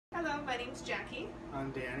Hello, my name's Jackie.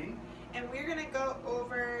 I'm Danny. And we're going to go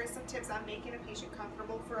over some tips on making a patient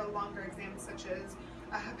comfortable for a longer exam, such as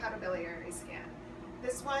a hepatobiliary scan.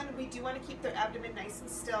 This one, we do want to keep their abdomen nice and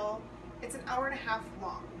still. It's an hour and a half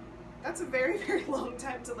long. That's a very, very long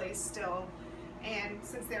time to lay still. And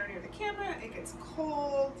since they're near the camera, it gets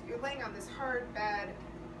cold, you're laying on this hard bed,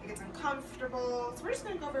 it gets uncomfortable. So we're just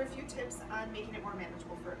going to go over a few tips on making it more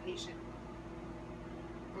manageable for a patient.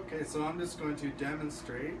 Okay, so I'm just going to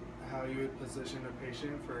demonstrate how you would position a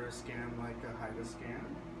patient for a scan like a HIDA scan.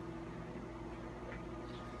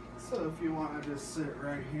 So if you want to just sit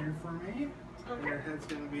right here for me, Okay. Your head's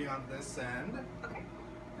going to be on this end. Okay.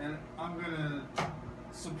 And I'm going to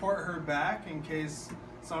support her back in case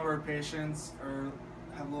some of our patients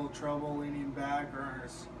have a little trouble leaning back or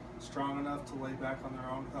aren't strong enough to lay back on their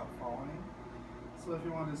own without falling. So if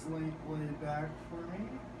you want to just lay back for me,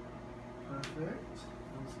 perfect.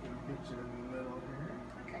 I'm just going to get you in the middle here.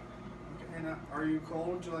 Okay. Okay. And are you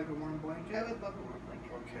cold? Would you like a warm blanket? I would love a warm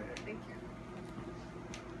blanket. Okay. Thank you.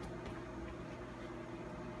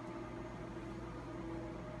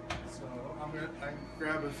 So I can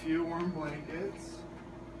grab a few warm blankets.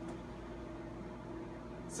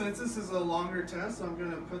 Since this is a longer test, I'm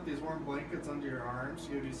going to put these warm blankets under your arms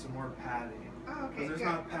to give you some more padding. Oh, okay. Because there's good.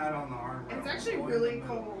 not pad on the arm. It's actually really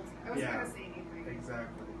cold. I wasn't going to say anything.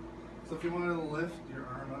 Exactly. So if you want to lift your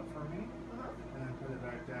arm up for me, Uh-huh. and then put it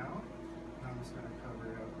back down, I'm just going to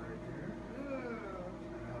cover it up right here. Ooh.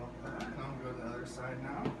 And help that. And I'm going to go to the other side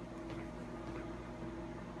now.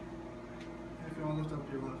 And if you want to lift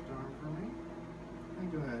up your left arm for me, then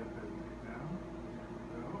go ahead and put it back down.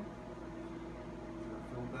 There we go. Does that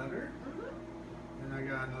feel better? Mm-hmm. And I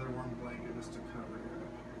got another warm blanket just to cover it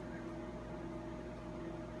up here.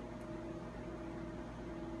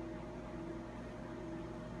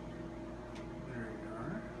 There you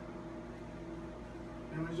are.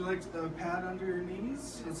 And would you like a pad under your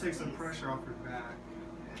knees? Let's take some pressure off your back.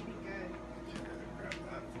 That'd be good. Okay, grab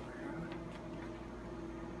that for you.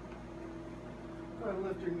 Go ahead and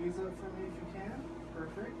lift your knees up for me if you can.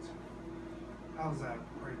 Perfect. How's that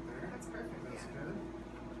right there? That's perfect, That's yeah. good.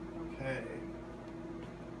 Okay.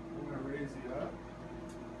 I'm going to raise you up.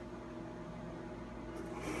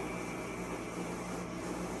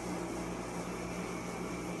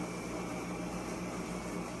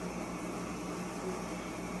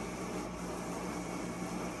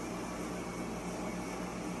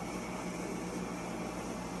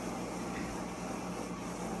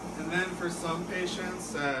 And then for some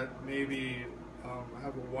patients that maybe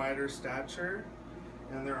have a wider stature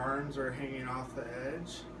and their arms are hanging off the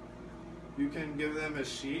edge, you can give them a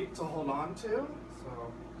sheet to hold on to.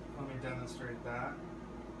 So let me demonstrate that.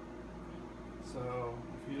 So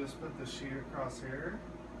if you just put the sheet across here,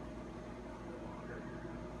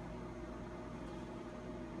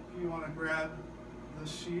 if you want to grab the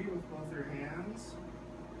sheet with both your hands,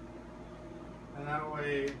 and that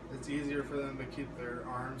way it's easier for them to keep their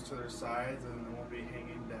arms to their sides and it won't be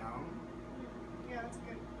hanging down. Yeah, that's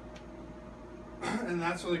good. And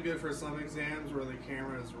that's really good for some exams where the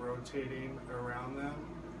camera is rotating around them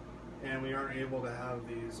and we aren't able to have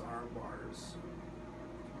these arm bars.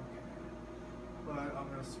 Okay. But I'm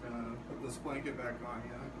just going to put this blanket back on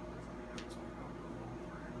you.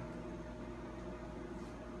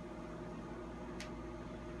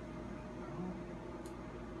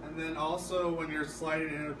 And then also when you're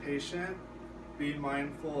sliding in a patient, be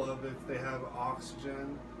mindful of if they have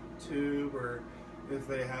oxygen tube or if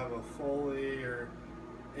they have a Foley or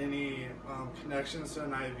any connections to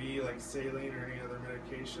an IV like saline or any other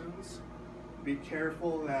medications. Be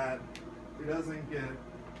careful that it doesn't get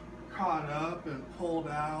caught up and pulled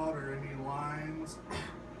out or any lines.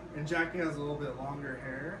 And Jackie has a little bit longer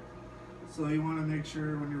hair, so you want to make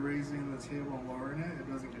sure when you're raising the table and lowering it, it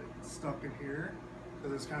doesn't get stuck in here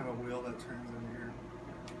because it's kind of a wheel that turns in here.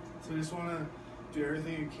 So you just want to do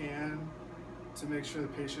everything you can to make sure the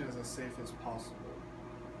patient is as safe as possible.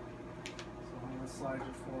 So I'm going to slide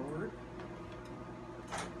you forward.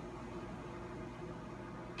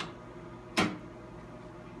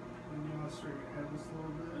 And you want to straighten your head just a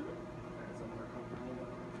little bit. Okay, so I'm more comfortable.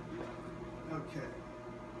 Okay.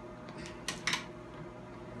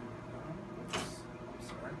 Oops, I'm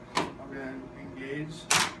sorry. I'm going to engage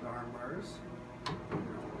the arm bars.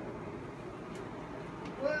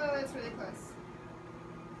 Whoa, that's really close.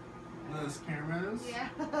 Those cameras. Yeah.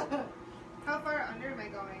 How far under am I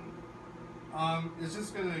going? It's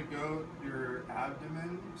just gonna go your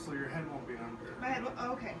abdomen, so your head won't be under. My head.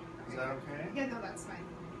 Oh, okay. Is that okay? Yeah, no, that's fine.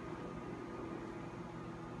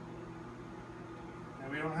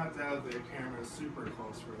 And we don't have to have the camera super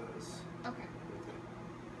close for this. Okay.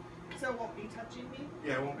 So it won't be touching me?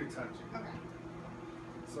 Yeah, it won't be touching. Okay.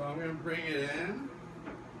 So I'm going to bring it in.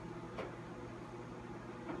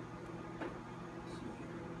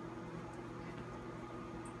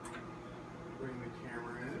 Bring the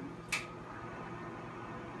camera in.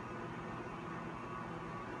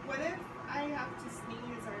 What if I have to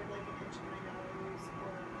sneeze or like an itch in my nose or?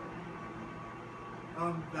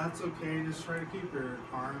 That's okay. Just try to keep your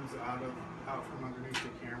arms out from underneath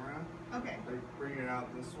the camera. Okay. Like bring it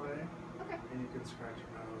out this way. Okay. And you can scratch your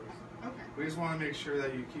nose. Okay. We just want to make sure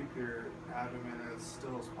that you keep your abdomen as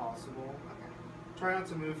still as possible. Okay. Try not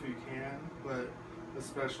to move if you can, but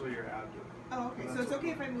especially your abdomen. Oh, okay. So it's okay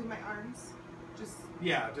if I move my arms? Just.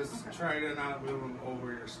 Yeah, just okay. try to not move them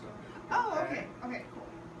over your stomach. Oh, okay. Okay, cool.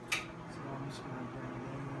 So I'm just going to bring it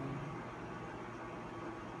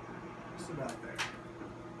in. Just about there.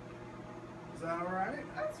 Is that alright?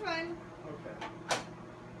 That's fine. Okay.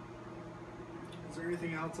 Is there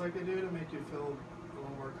anything else I could do to make you feel a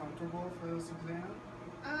little more comfortable for this exam?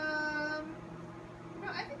 No,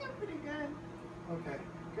 I think I'm pretty good. Okay,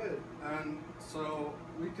 good. And so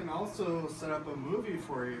we can also set up a movie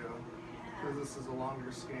for you because this is a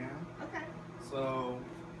longer scan. Okay. So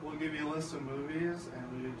we'll give you a list of movies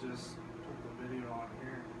and we just put the video on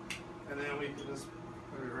here. And then we can just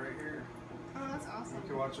put it right here. Oh, that's awesome. You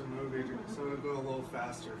can watch a movie, so it'll go a little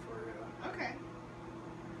faster for you. Okay.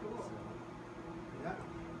 Cool. So, yeah.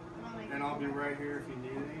 Well, And I'll be right here if you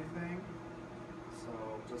need anything. So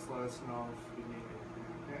just let us know if you need anything,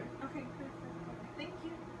 okay? Okay, perfect. Thank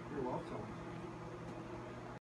you. You're welcome.